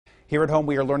Here at home,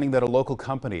 we are learning that a local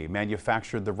company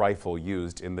manufactured the rifle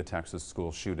used in the Texas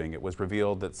school shooting. It was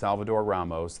revealed that Salvador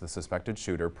Ramos, the suspected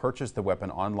shooter, purchased the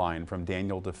weapon online from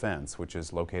Daniel Defense, which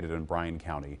is located in Bryan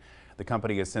County. The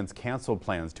company has since canceled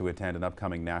plans to attend an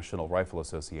upcoming National Rifle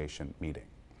Association meeting.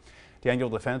 Daniel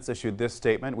Defense issued this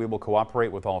statement: "We will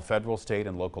cooperate with all federal, state,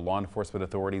 and local law enforcement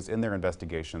authorities in their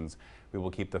investigations. We will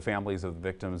keep the families of the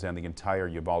victims and the entire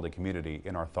Uvalde community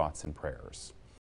in our thoughts and prayers."